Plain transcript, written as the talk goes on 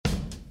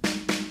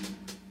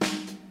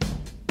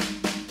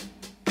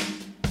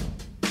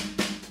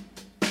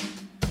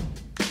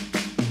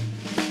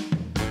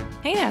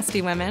Hey,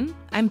 Nasty Women.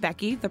 I'm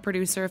Becky, the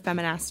producer of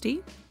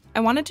Feminasty. I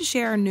wanted to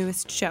share our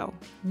newest show,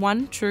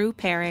 One True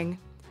Pairing.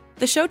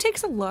 The show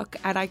takes a look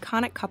at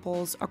iconic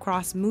couples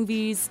across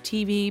movies,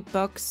 TV,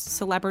 books,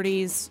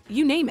 celebrities,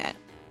 you name it.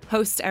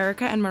 Hosts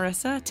Erica and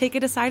Marissa take a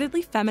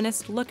decidedly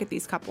feminist look at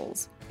these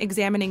couples,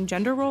 examining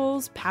gender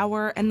roles,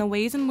 power, and the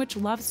ways in which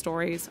love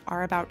stories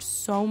are about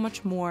so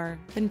much more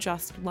than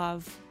just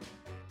love.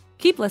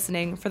 Keep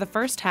listening for the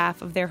first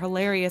half of their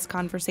hilarious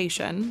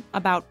conversation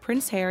about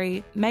Prince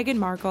Harry, Meghan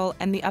Markle,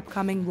 and the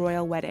upcoming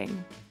royal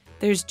wedding.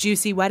 There's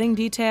juicy wedding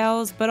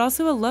details, but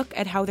also a look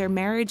at how their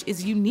marriage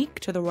is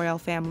unique to the royal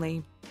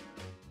family.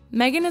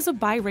 Meghan is a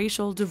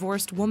biracial,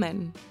 divorced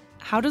woman.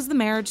 How does the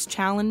marriage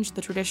challenge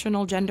the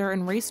traditional gender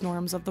and race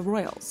norms of the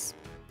royals?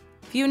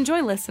 If you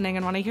enjoy listening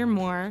and want to hear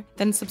more,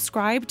 then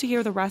subscribe to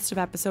hear the rest of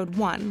episode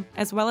 1,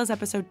 as well as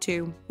episode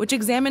 2, which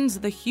examines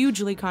the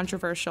hugely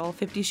controversial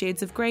 50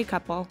 Shades of Grey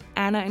couple,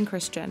 Anna and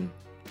Christian.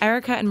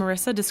 Erica and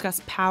Marissa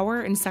discuss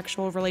power in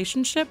sexual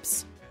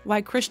relationships,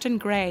 why Christian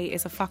Grey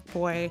is a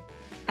fuckboy,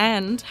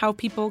 and how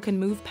people can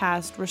move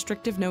past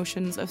restrictive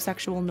notions of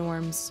sexual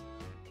norms.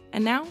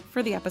 And now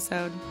for the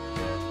episode.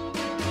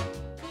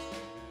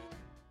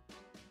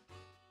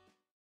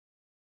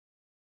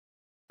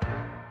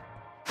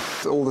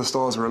 All the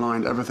stars were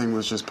aligned, everything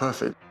was just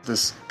perfect.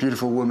 This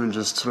beautiful woman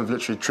just sort of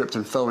literally tripped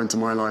and fell into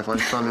my life. I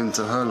fell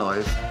into her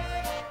life.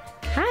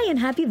 Hi, and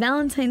happy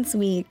Valentine's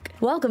Week.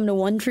 Welcome to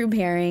One True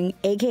Pairing,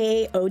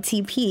 aka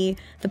OTP,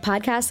 the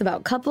podcast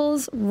about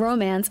couples,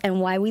 romance, and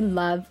why we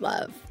love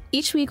love.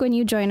 Each week when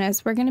you join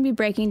us, we're going to be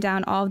breaking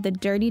down all of the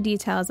dirty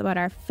details about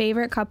our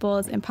favorite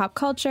couples in pop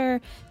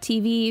culture,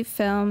 TV,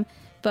 film,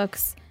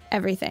 books,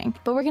 everything.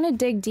 But we're going to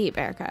dig deep,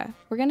 Erica.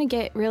 We're going to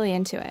get really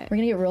into it. We're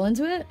going to get real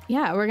into it?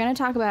 Yeah, we're going to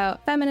talk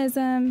about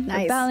feminism,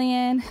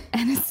 rebellion,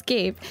 and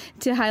escape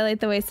to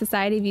highlight the way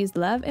society views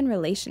love and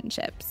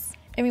relationships.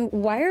 I mean,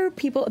 why are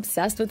people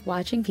obsessed with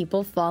watching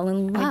people fall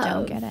in love? I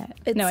don't get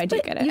it. No, I do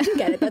get it. You do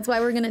get it. That's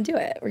why we're going to do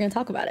it. We're going to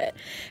talk about it.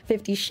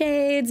 50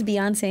 Shades,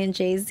 Beyonce and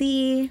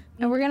Jay-Z.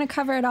 And we're going to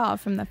cover it all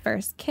from the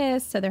first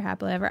kiss to their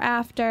happily ever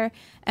after.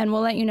 And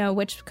we'll let you know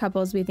which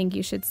couples we think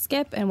you should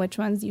skip and which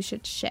ones you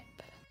should ship.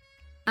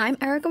 I'm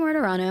Erica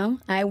Martirano.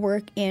 I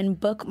work in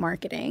book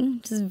marketing,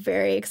 which is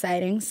very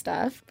exciting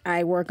stuff.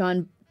 I work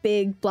on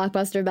big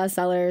blockbuster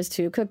bestsellers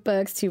to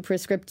cookbooks to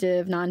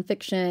prescriptive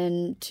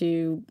nonfiction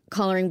to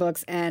coloring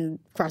books and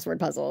crossword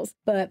puzzles.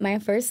 But my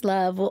first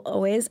love will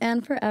always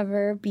and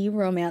forever be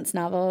romance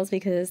novels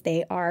because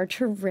they are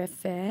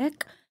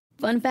terrific.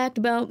 Fun fact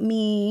about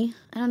me.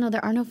 I don't know.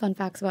 There are no fun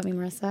facts about me,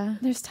 Marissa.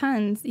 There's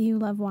tons. You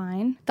love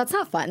wine. That's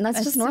not fun.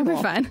 That's just normal.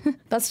 Super fun.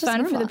 That's just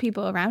fun normal. for the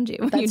people around you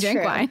when you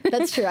drink wine.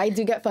 That's true. I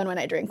do get fun when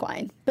I drink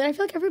wine. But I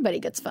feel like everybody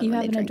gets fun when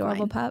they drink wine. You have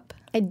an adorable pup.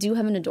 I do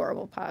have an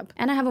adorable pup.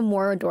 And I have a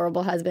more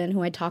adorable husband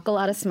who I talk a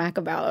lot of smack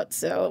about.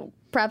 So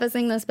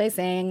prefacing this by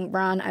saying,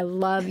 Ron, I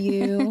love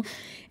you.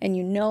 And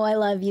you know I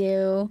love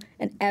you.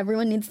 And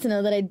everyone needs to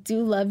know that I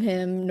do love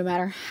him no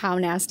matter how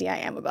nasty I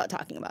am about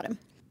talking about him.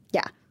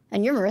 Yeah.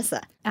 And you're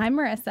Marissa. I'm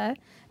Marissa.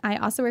 I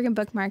also work in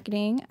book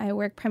marketing. I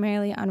work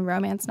primarily on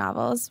romance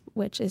novels,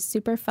 which is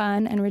super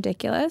fun and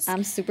ridiculous.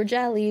 I'm super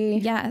jelly.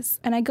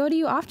 Yes. And I go to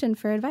you often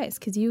for advice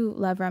because you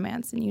love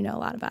romance and you know a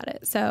lot about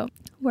it. So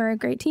we're a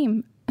great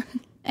team.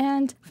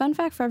 And fun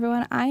fact for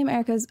everyone, I am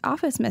Erica's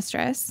office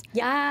mistress.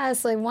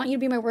 Yes. I want you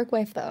to be my work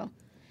wife, though.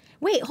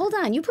 Wait, hold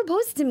on. You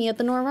proposed to me at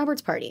the Nora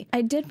Roberts party.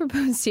 I did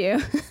propose to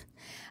you.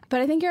 But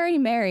I think you're already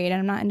married, and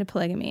I'm not into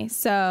polygamy.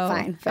 So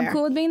fine, fair. I'm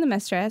cool with being the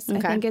mistress. Okay.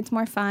 I think it's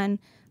more fun,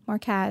 more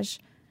cash.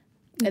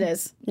 It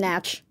is.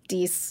 Natch,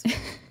 Dees,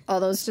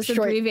 all those just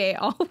short, abbreviate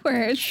all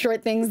words.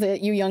 Short things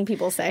that you young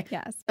people say.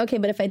 Yes. Okay,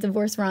 but if I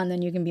divorce Ron,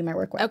 then you can be my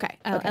work wife. Okay.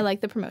 I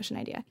like the promotion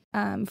idea.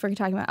 If we're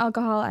talking about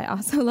alcohol, I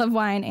also love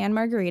wine and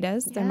margaritas.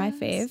 Yes. They're my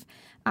fave.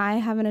 I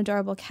have an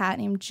adorable cat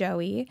named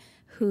Joey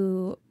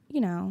who, you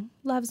know,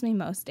 loves me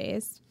most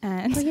days.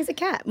 And well, he's a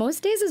cat.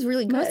 Most days is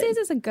really good. Most days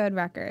is a good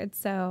record.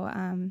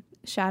 So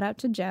shout out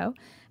to Joe.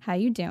 How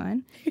you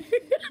doing?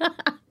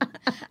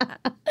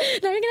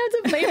 Now you're going to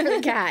have to play for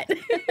the cat.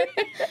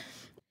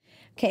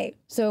 Okay,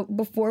 so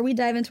before we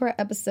dive into our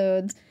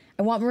episodes,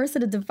 I want Marissa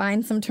to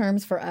define some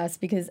terms for us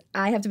because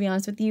I have to be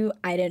honest with you,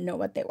 I didn't know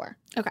what they were.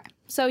 Okay,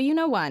 so you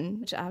know one,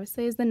 which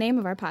obviously is the name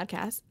of our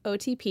podcast,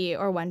 OTP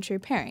or One True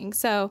Pairing.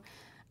 So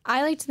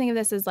I like to think of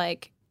this as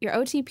like your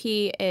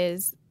OTP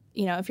is,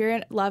 you know, if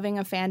you're loving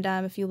a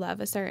fandom, if you love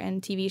a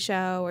certain TV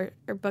show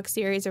or book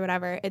series or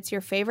whatever, it's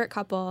your favorite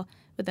couple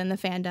within the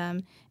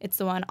fandom. It's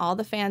the one all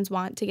the fans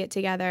want to get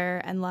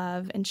together and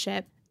love and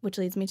ship, which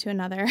leads me to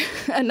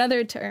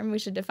another term we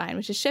should define,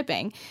 which is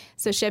shipping.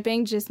 So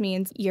shipping just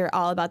means you're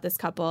all about this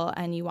couple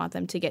and you want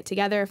them to get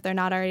together if they're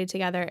not already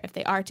together. If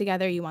they are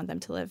together, you want them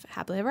to live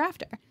happily ever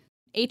after.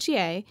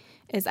 HEA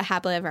is a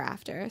happily ever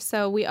after.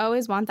 So we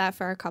always want that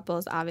for our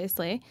couples,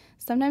 obviously.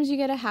 Sometimes you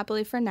get a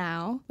happily for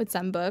now with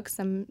some books,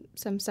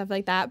 some stuff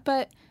like that,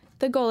 but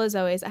the goal is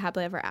always a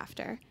happily ever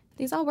after.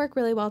 These all work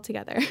really well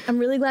together. I'm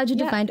really glad you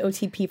defined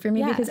OTP for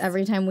me because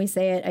every time we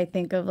say it, I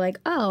think of like,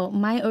 oh,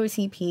 my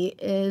OTP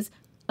is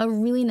a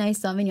really nice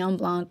Sauvignon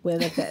Blanc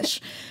with a fish.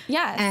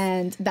 Yes.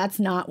 And that's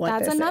not what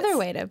That's this another is.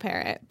 way to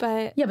pair it,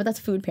 but Yeah, but that's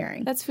food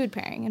pairing. that's food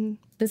pairing, and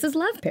This is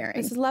love pairing.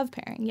 this is love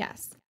pairing,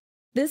 yes.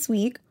 This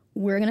week,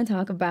 we're going to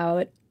talk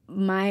about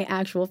my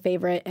actual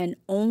favorite and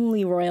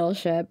only royal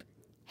ship,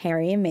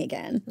 Harry and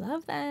Meghan,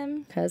 Love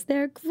them. because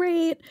they're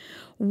great.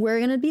 We're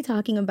going to be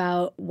talking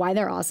about why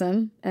they're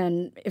awesome.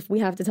 And if we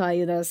have to tell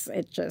you this,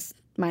 it's just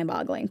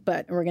mind-boggling.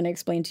 But we're going to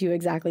explain to you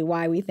exactly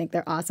why we think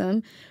they're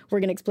awesome. We're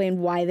going to explain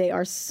why they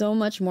are so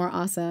much more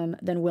awesome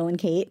than Will and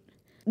Kate.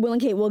 Will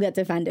and Kate will get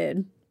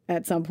defended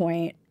at some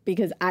point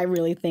because I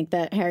really think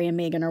that Harry and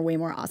Meghan are way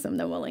more awesome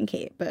than Will and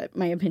Kate. But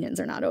my opinions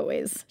are not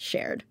always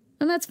shared.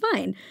 And that's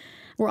fine.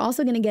 We're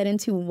also going to get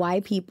into why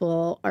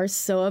people are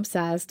so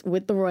obsessed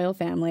with the royal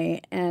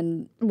family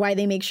and why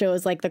they make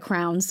shows like The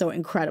Crown so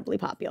incredibly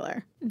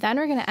popular. Then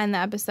we're going to end the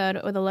episode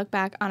with a look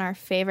back on our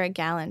favorite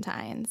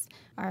Galentines,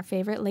 our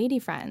favorite lady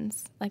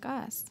friends, like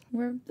us.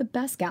 We're the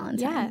best Galentines.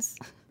 Yes.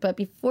 But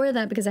before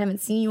that, because I haven't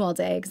seen you all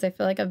day, because I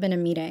feel like I've been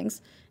in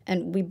meetings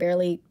and we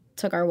barely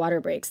took our water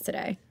breaks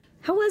today.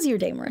 How was your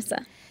day,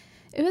 Marissa?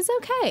 It was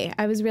okay.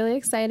 I was really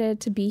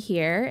excited to be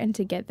here and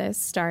to get this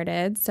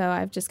started. So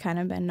I've just kind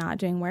of been not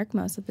doing work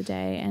most of the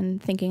day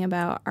and thinking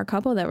about our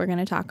couple that we're going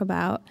to talk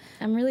about.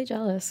 I'm really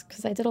jealous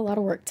because I did a lot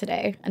of work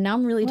today and now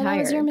I'm really Well, tired.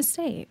 that was your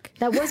mistake.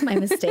 That was my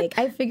mistake.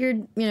 I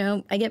figured,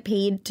 I get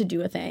paid to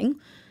do a thing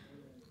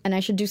and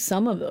I should do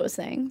some of those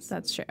things.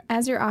 That's true.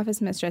 As your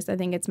office mistress, I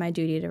think it's my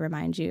duty to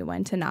remind you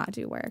when to not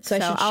do work. So I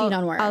should cheat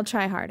on work. I'll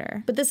try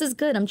harder. But this is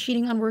good. I'm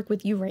cheating on work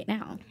with you right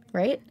now,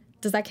 right?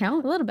 Does that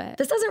count? A little bit.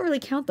 This doesn't really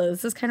count, though.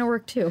 This is kind of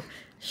work, too.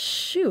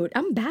 Shoot,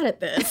 I'm bad at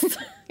this.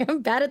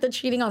 I'm bad at the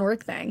cheating on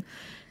work thing.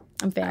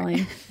 I'm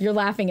failing. You're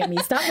laughing at me.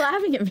 Stop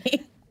laughing at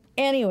me.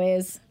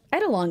 Anyways, I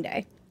had a long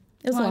day.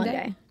 It was a long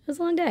day. It was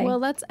a long day. Well,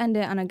 let's end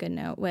it on a good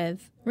note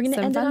with we're going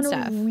to end it fun on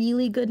stuff. a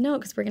really good note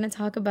because we're going to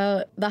talk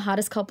about the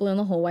hottest couple in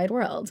the whole wide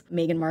world,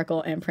 Meghan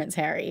Markle and Prince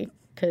Harry.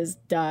 Because,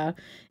 duh,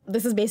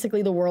 this is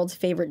basically the world's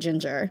favorite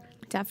ginger.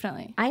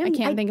 Definitely. I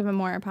can't think of a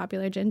more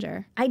popular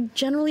ginger. I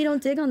generally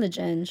don't dig on the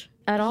ginge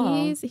at all.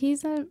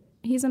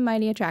 He's a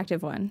mighty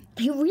attractive one.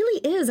 He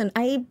really is, and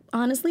I've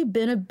honestly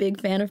been a big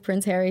fan of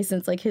Prince Harry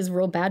since like his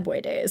real bad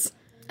boy days.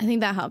 I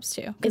think that helps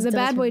too. Because It the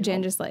does bad boy really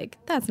gin just like,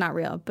 that's not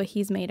real, but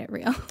he's made it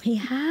real. He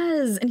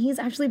has, and he's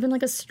actually been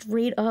like a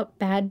straight up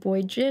bad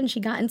boy ginge. He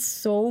got in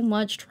so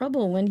much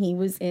trouble when he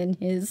was in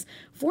his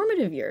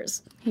formative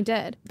years. He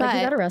did. Like But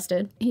he got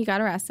arrested, he got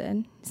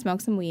arrested,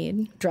 smoked some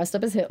weed. dressed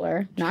up as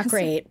Hitler. Not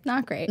great.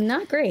 Not great.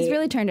 Not great. He's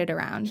really turned it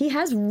around. He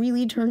has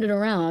really turned it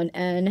around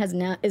and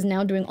is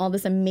now doing all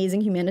this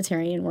amazing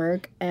humanitarian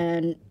work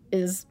and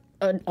is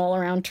an all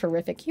around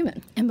terrific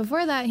human. And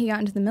before that, he got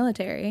into the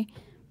military,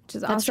 which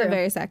is also true.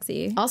 very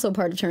sexy. Also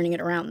part of turning it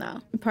around though.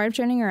 Part of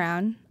turning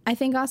around. I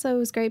think also it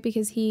was great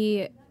because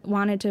he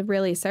wanted to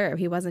really serve.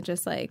 He wasn't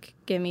just like,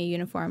 give me a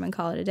uniform and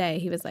call it a day.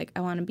 He was like, I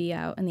want to be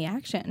out in the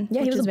action.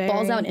 Yeah, he which was is a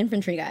balls out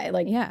infantry guy.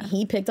 Like, Yeah.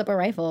 he picked up a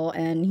rifle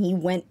and he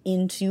went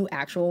into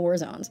actual war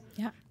zones.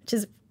 Yeah. Which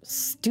is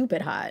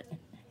stupid hot.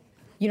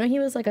 He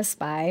was like a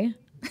spy,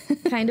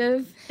 kind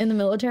of, in the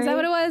military. Is that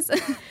what it was?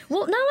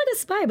 Well, not like a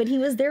spy, but he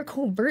was there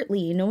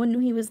covertly. No one knew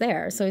he was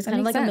there. So he's kind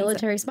of makes like a sense.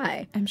 military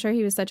spy. I'm sure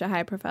he was such a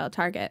high profile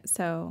target.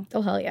 So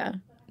Oh, hell yeah.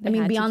 I had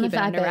mean, to beyond the keep it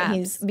fact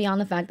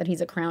under that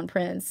he's a crown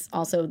prince,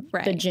 also the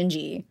Right.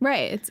 gingy.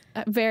 right, it's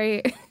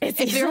very. If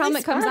easily your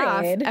helmet comes off,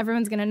 spotted.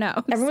 everyone's gonna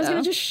know. Everyone's so.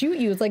 going to just shoot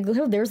you. It's like,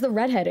 oh, there's the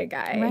redheaded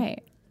guy.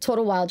 Right.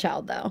 Total wild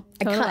child, though.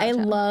 Total wild I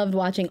child. loved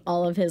watching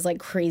all of his like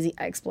crazy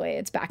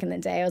exploits back in the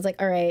day. I was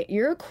like, all right,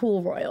 you're a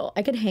cool royal.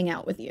 I could hang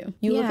out with you.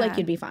 You look Yeah. like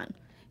you'd be fun.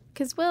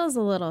 Because Will's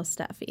a little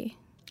stuffy.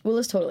 Will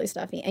is totally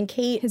stuffy. And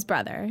Kate, His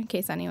brother, in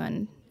case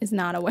anyone is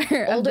not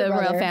aware of Older the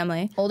brother. royal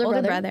family. Older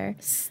brother. brother.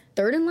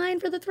 third in line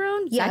for the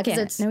throne? Yeah, because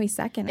Second. it's. No, he's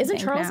second. I Isn't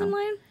think, Charles now. in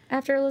line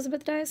after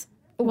Elizabeth dies?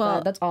 Oh, Well-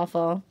 God, that's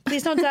awful.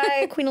 Please don't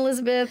die, Queen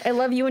Elizabeth. I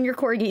love you and your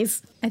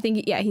corgis. I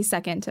think, yeah, he's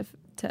second to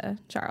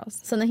Charles.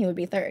 So then he would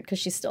be third because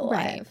she's still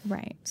alive.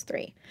 Right. It's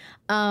 3.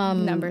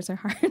 Numbers are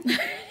hard.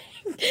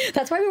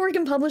 That's why we work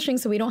in publishing,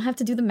 so we don't have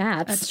to do the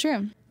maths. That's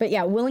true. But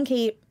yeah, Will and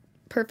Kate,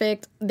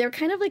 perfect. They're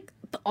kind of like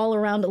all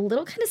around a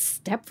little kind of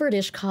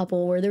Stepfordish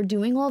couple where they're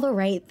doing all the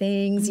right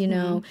things, you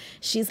know.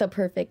 She's the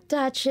perfect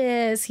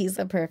duchess, he's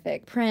the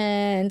perfect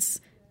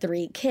prince,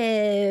 3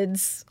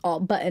 kids, all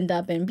buttoned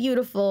up and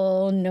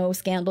beautiful, no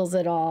scandals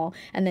at all.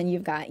 And then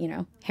you've got,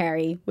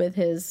 Harry with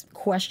his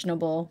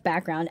questionable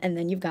background. And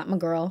then you've got my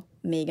girl,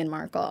 Meghan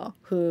Markle,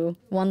 who,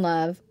 one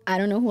love. I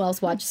don't know who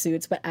else watched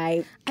Suits, but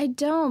I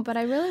don't, but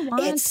I really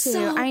want It's to.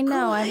 so I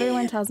know. good.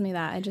 Everyone tells me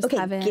that. I just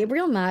haven't.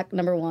 Gabriel Mack,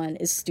 number 1,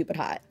 is stupid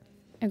hot.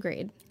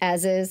 Agreed.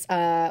 As is,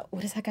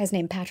 what is that guy's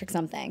name? Patrick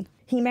something.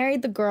 He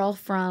married the girl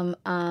from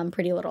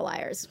Pretty Little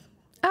Liars.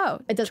 Oh,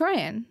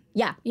 Troyan.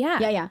 Yeah. Yeah.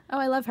 Yeah. Oh,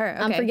 I love her. Okay,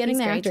 I'm forgetting he's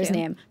the great, actor's too.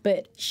 name,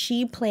 but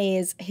she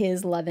plays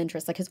his love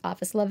interest, like his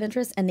office love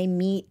interest, and they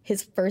meet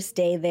his first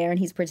day there, and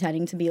he's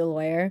pretending to be a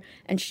lawyer,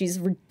 and she's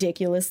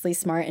ridiculously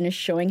smart and is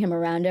showing him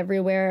around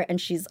everywhere,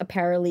 and she's a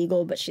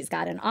paralegal, but she's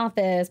got an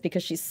office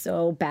because she's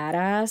so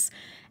badass.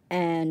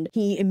 And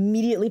he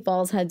immediately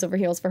falls heads over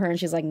heels for her. And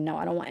she's like, no,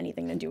 I don't want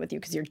anything to do with you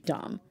because you're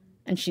dumb.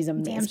 And she's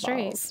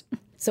amazeballs.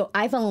 So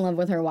I fell in love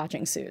with her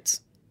watching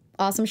Suits.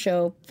 Awesome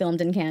show, filmed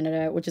in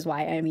Canada, which is why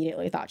I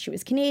immediately thought she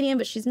was Canadian,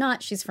 but she's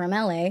not. She's from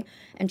LA,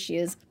 and she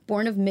is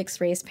born of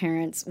mixed-race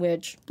parents,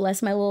 which,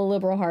 bless my little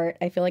liberal heart,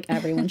 I feel like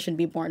everyone should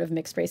be born of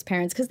mixed-race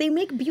parents because they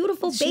make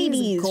beautiful babies.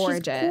 She's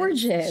gorgeous. She's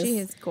gorgeous. She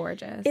is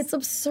gorgeous. It's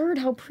absurd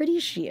how pretty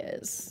she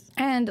is.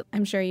 And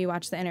I'm sure you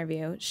watched the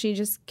interview. She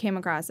just came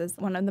across as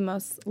one of the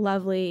most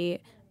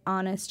lovely,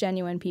 honest,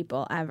 genuine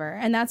people ever.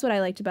 And that's what I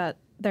liked about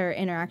their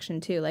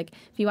interaction, too. Like,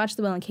 if you watch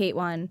the Will and Kate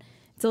one,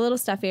 it's a little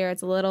stuffier.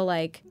 It's a little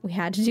like, we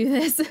had to do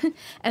this.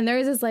 And there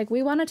is this like,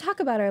 we want to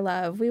talk about our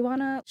love. We want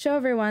to show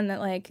everyone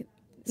that like,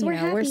 so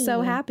we're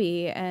so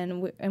happy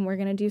and we're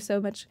going to do so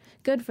much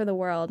good for the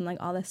world and like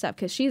all this stuff.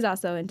 Because she's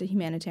also into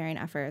humanitarian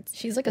efforts.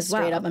 She's like a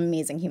straight up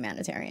amazing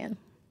humanitarian.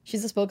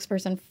 She's a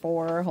spokesperson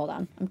for, hold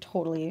on, I'm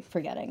totally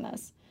forgetting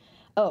this.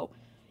 Oh,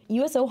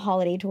 USO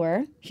Holiday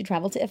Tour. She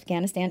traveled to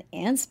Afghanistan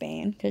and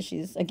Spain because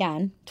she's,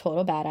 again,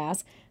 total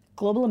badass.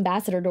 Global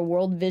ambassador to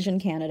World Vision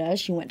Canada.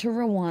 She went to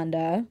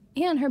Rwanda.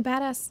 And her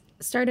badass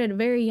started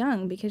very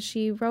young because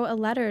she wrote a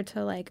letter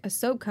to like a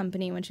soap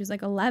company when she was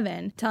like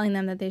 11 telling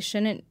them that they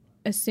shouldn't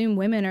assume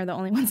women are the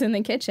only ones in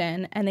the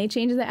kitchen, and they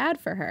changed the ad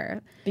for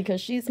her because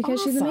she's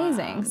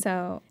amazing.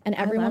 So and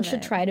everyone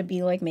should try to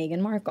be like Meghan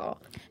Markle.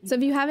 So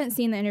if you haven't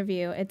seen the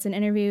interview, it's an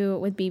interview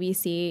with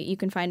BBC. You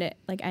can find it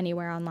like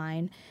anywhere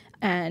online.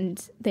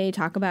 And they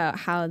talk about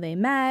how they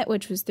met,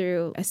 which was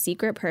through a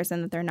secret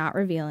person that they're not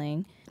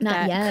revealing.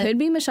 Not yet. Could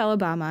be Michelle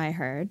Obama, I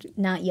heard.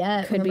 Not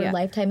yet. Could be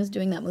Lifetime is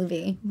doing that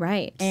movie.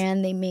 Right.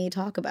 And they may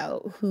talk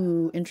about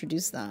who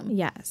introduced them.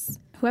 Yes.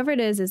 Whoever it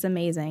is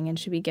amazing and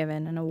should be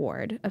given an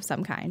award of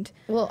some kind.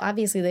 Well,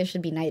 obviously they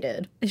should be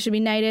knighted. They should be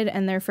knighted,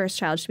 and their first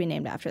child should be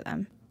named after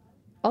them.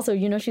 Also,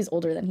 you know she's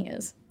older than he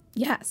is.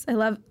 Yes. I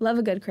love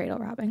a good cradle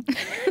robbing.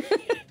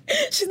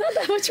 She's not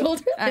that much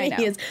older than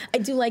he is. I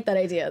do like that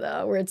idea,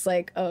 though, where it's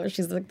like, oh,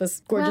 she's like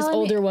this gorgeous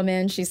older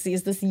woman. She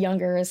sees this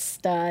younger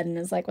stud and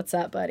is like, what's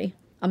up, buddy?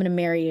 I'm going to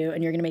marry you,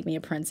 and you're going to make me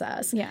a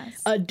princess.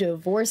 Yes. A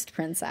divorced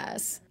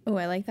princess. Oh,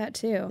 I like that,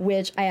 too.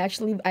 Which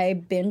I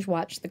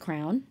binge-watched The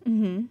Crown,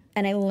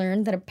 and I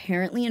learned that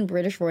apparently in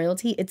British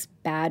royalty, it's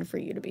bad for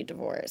you to be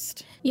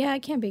divorced. Yeah,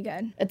 it can't be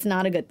good. It's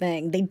not a good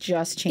thing. They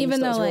just changed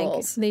those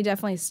rules. Like, they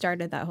definitely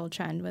started that whole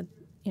trend with,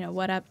 you know,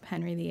 what up,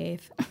 Henry VIII?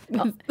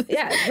 Well,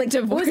 yeah, like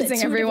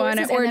divorcing everyone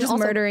or just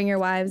murdering your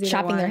wives.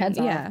 Chopping their heads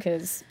off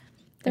because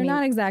they're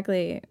not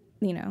exactly,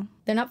 you know.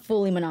 They're not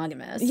fully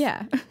monogamous.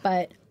 Yeah.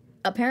 But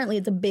apparently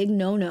it's a big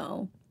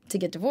no-no to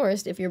get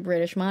divorced if you're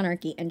British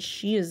monarchy, and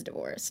she is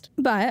divorced.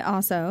 But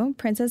also,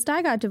 Princess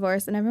Di got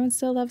divorced, and everyone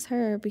still loves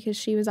her because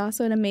she was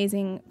also an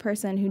amazing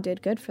person who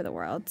did good for the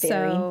world.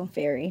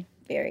 Very,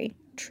 very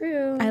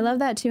true. I love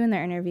that, too, in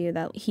their interview,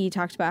 that he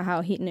talked about how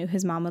he knew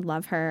his mom would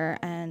love her,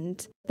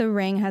 and the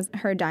ring has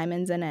her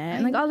diamonds in it,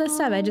 and like all this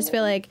stuff. I just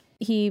feel like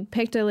he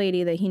picked a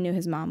lady that he knew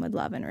his mom would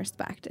love and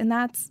respect, and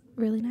that's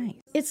really nice.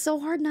 It's so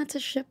hard not to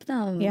ship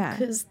them. Yeah.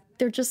 Because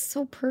they're just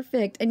so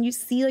perfect. And you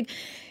see, like,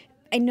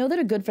 I know that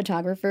a good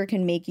photographer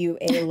can make you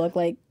look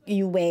like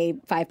you weigh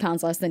 5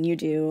 pounds less than you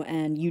do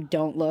and you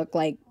don't look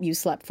like you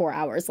slept 4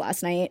 hours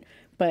last night,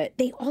 but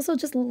they also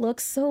just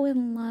look so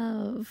in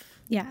love.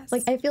 Yes.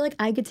 Like, I feel like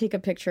I could take a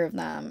picture of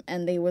them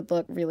and they would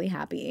look really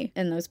happy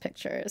in those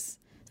pictures.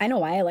 I know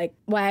why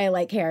I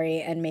like Harry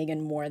and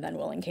Meghan more than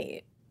Will and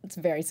Kate. It's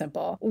very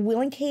simple.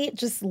 Will and Kate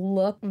just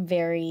look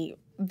very,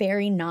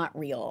 very not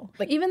real.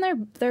 Like, even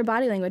their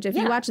body language, if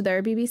you watch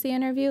their BBC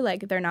interview,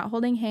 like, they're not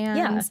holding hands.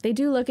 Yeah. They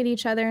do look at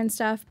each other and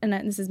stuff. And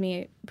this is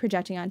me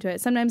projecting onto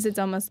it. Sometimes it's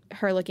almost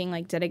her looking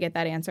like, did I get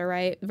that answer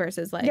right?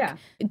 Versus like,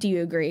 do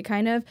you agree,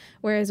 kind of?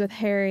 Whereas with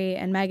Harry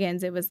and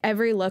Meghan's, it was,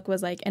 every look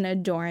was like an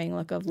adoring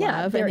look of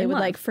love. And they would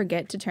like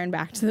forget to turn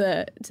back to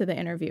the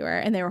interviewer.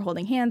 And they were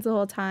holding hands the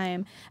whole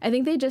time. I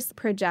think they just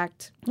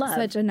project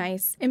such a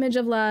nice image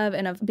of love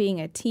and of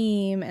being a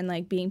team and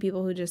like being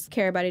people who just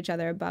care about each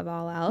other above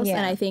all else. Yeah.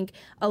 And I think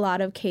a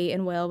lot of Kate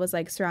and Will was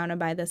like surrounded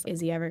by this, is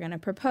he ever going to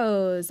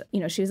propose?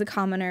 You know, she was a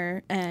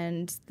commoner,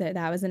 and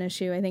that was an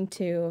issue, I think,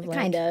 too. Of like,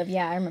 kind of,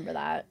 yeah, I remember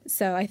that.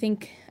 So I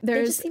think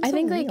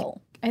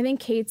I think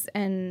Kate's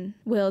and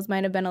Will's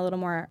might have been a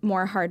little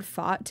more hard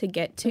fought to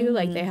get to. Mm-hmm.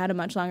 Like, they had a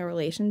much longer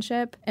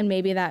relationship, and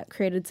maybe that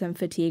created some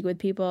fatigue with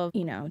people,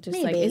 you know, just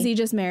like, is he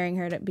just marrying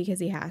her because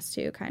he has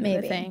to, kind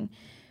of a thing.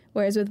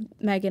 Whereas with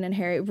Meghan and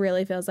Harry, it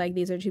really feels like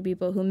these are two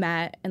people who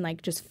met and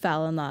like just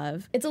fell in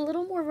love. It's a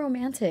little more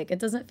romantic. It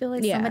doesn't feel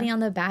like somebody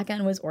on the back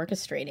end was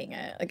orchestrating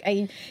it.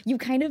 Like, you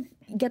kind of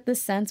get the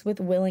sense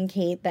with Will and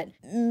Kate that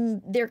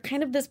they're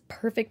kind of this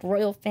perfect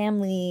royal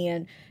family,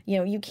 and you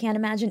know, you can't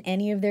imagine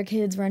any of their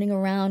kids running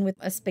around with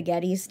a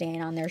spaghetti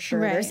stain on their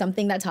shirt or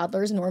something that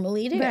toddlers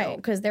normally do,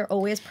 because they're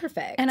always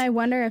perfect. And I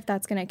wonder if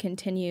that's going to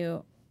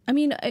continue. I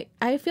mean,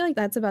 I feel like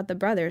that's about the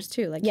brothers,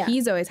 too. Like,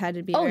 he's always had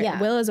to be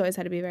Will has always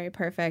had to be very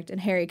perfect,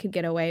 and Harry could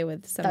get away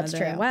with some of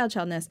the wild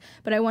childness.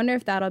 But I wonder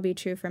if that'll be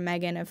true for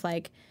Meghan, if,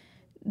 like,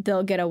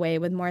 they'll get away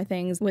with more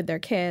things with their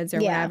kids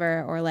or Yeah.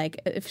 whatever, or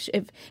like if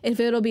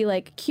it'll be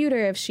like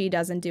cuter if she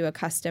doesn't do a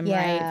custom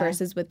right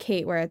versus with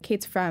Kate, where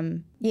Kate's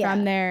from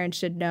there and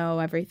should know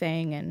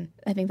everything, and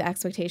I think the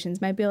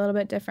expectations might be a little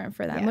bit different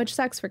for them, which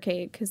sucks for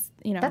Kate because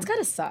That's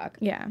gotta suck.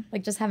 Yeah,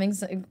 Like just having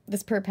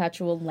this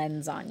perpetual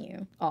lens on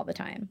you all the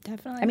time.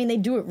 definitely. I mean, they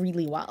do it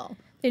really well.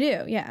 they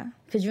do. Yeah,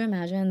 Could you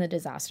imagine the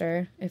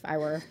disaster if I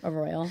were a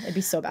royal? It'd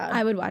be so bad.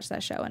 I would watch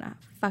that show in a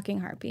fucking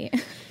heartbeat.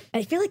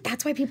 I feel like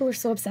that's why people are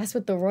so obsessed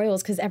with the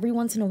royals, because every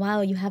once in a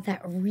while you have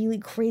that really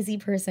crazy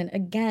person.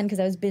 Again, because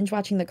I was binge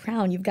watching The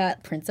Crown, you've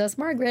got Princess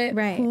Margaret,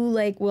 Right. who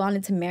like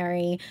wanted to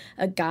marry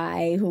a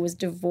guy who was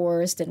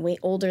divorced and way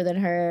older than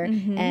her,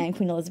 and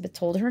Queen Elizabeth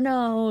told her,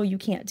 no, you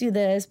can't do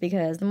this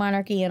because the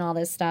monarchy and all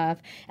this stuff.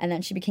 And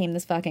then she became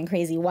this fucking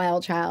crazy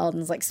wild child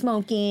and is like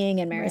smoking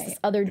and marries this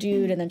other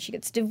dude, and then she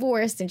gets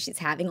divorced and she's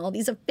having all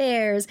these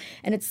affairs.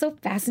 And it's so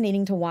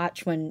fascinating to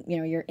watch when, you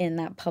know, you're in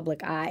that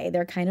public eye.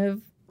 They're kind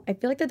of, I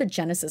feel like they're the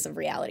genesis of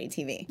reality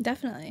TV.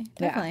 Definitely.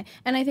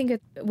 And I think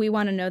we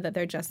want to know that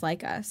they're just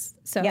like us.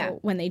 So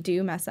when they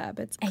do mess up,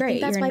 it's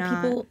great. I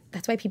think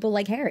that's why people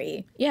like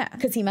Harry. Yeah.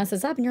 Because he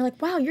messes up and you're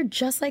like, wow, you're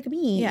just like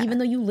me, Yeah. even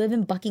though you live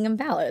in Buckingham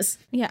Palace.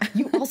 Yeah.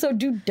 You also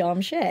do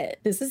dumb shit.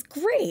 This is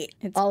great.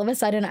 All of a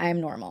sudden,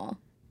 I'm normal.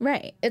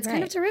 Right. It's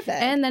kind of terrific.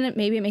 And then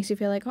maybe it makes you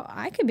feel like, oh,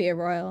 I could be a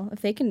royal.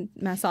 If they can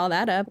mess all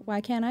that up,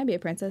 why can't I be a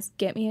princess?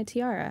 Get me a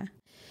tiara.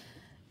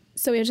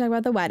 So we have to talk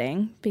about the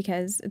wedding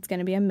because it's going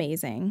to be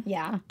amazing.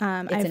 Yeah.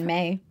 It's in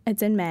May.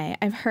 It's in May.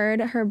 I've heard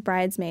her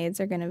bridesmaids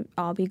are going to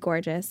all be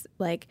gorgeous,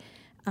 like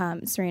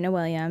Serena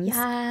Williams.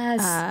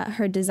 Yes.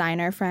 Her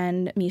designer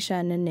friend, Misha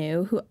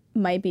Nanu, who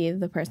might be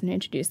the person who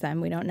introduced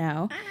them. We don't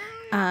know.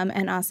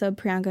 And also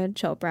Priyanka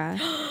Chopra,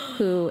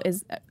 who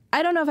is...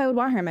 I don't know if I would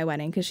want her at my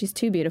wedding because she's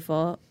too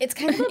beautiful. It's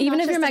kind of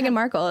even if you're obnoxious Meghan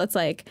Markle, it's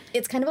like...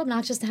 It's kind of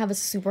obnoxious to have a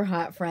super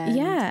hot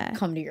friend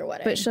come to your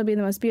wedding. But she'll be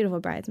the most beautiful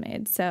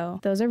bridesmaid. So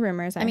those are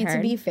rumors I mean, heard.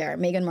 to be fair,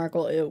 Meghan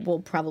Markle will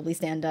probably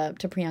stand up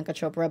to Priyanka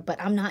Chopra,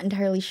 but I'm not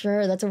entirely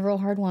sure. That's a real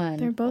hard one.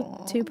 They're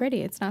both too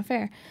pretty. It's not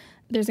fair.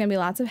 There's going to be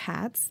lots of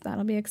hats.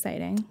 That'll be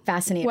exciting.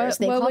 Fascinators.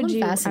 They call them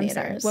fascinators.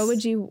 I'm sorry, what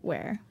would you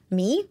wear?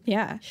 Me?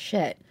 Yeah.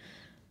 Shit.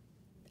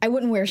 I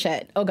wouldn't wear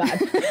shit. Oh, God.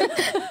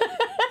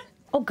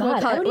 Oh,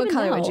 God. What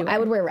color would you wear? I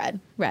would wear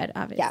red. Red,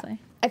 obviously. Yeah.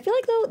 I feel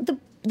like, though,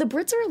 the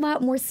Brits are a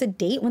lot more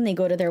sedate when they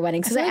go to their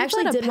weddings. Because I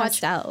actually did watch...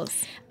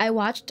 pastels. I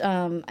watched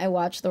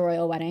the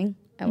royal wedding.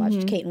 I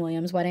watched Kate and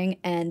William's wedding,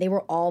 and they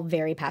were all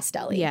very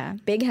pastel-y. Yeah.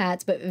 Big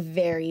hats, but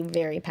very,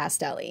 very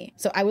pastel-y.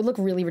 So I would look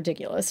really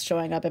ridiculous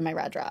showing up in my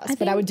red dress.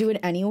 But I would do it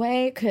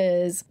anyway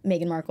because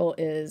Meghan Markle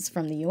is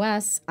from the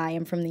U.S., I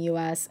am from the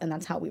U.S., and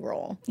that's how we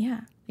roll.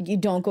 Yeah. You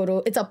don't go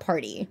to... It's a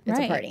party. It's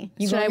a party.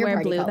 You Should go I in your wear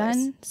party blue colors.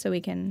 then? So we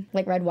can...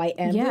 Like red, white,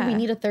 and blue. Yeah. We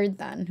need a third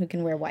then who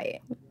can wear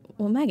white.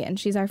 Well, Meghan,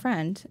 she's our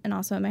friend and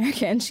also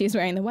American. She's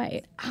wearing the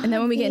white. And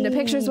then when we get into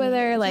pictures with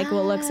her, like,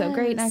 we'll look so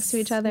great next to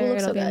each other. We'll look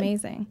It'll so be good.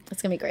 amazing.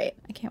 It's going to be great.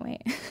 I can't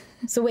wait.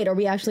 So wait, are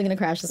we actually going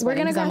to crash this wedding?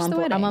 We're going to crash the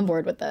wedding. I'm on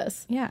board with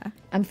this. Yeah.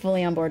 I'm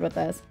fully on board with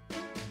this.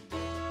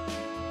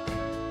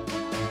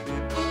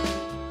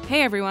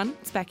 Hey everyone,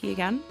 it's Becky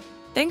again.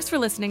 Thanks for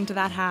listening to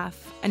That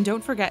Half, and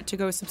don't forget to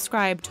go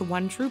subscribe to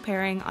One True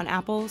Pairing on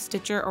Apple,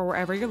 Stitcher, or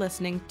wherever you're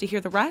listening to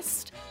hear the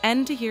rest,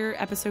 and to hear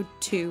episode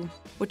 2,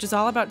 which is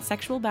all about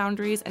sexual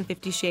boundaries and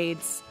 50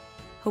 Shades.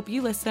 Hope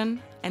you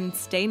listen, and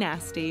stay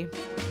nasty.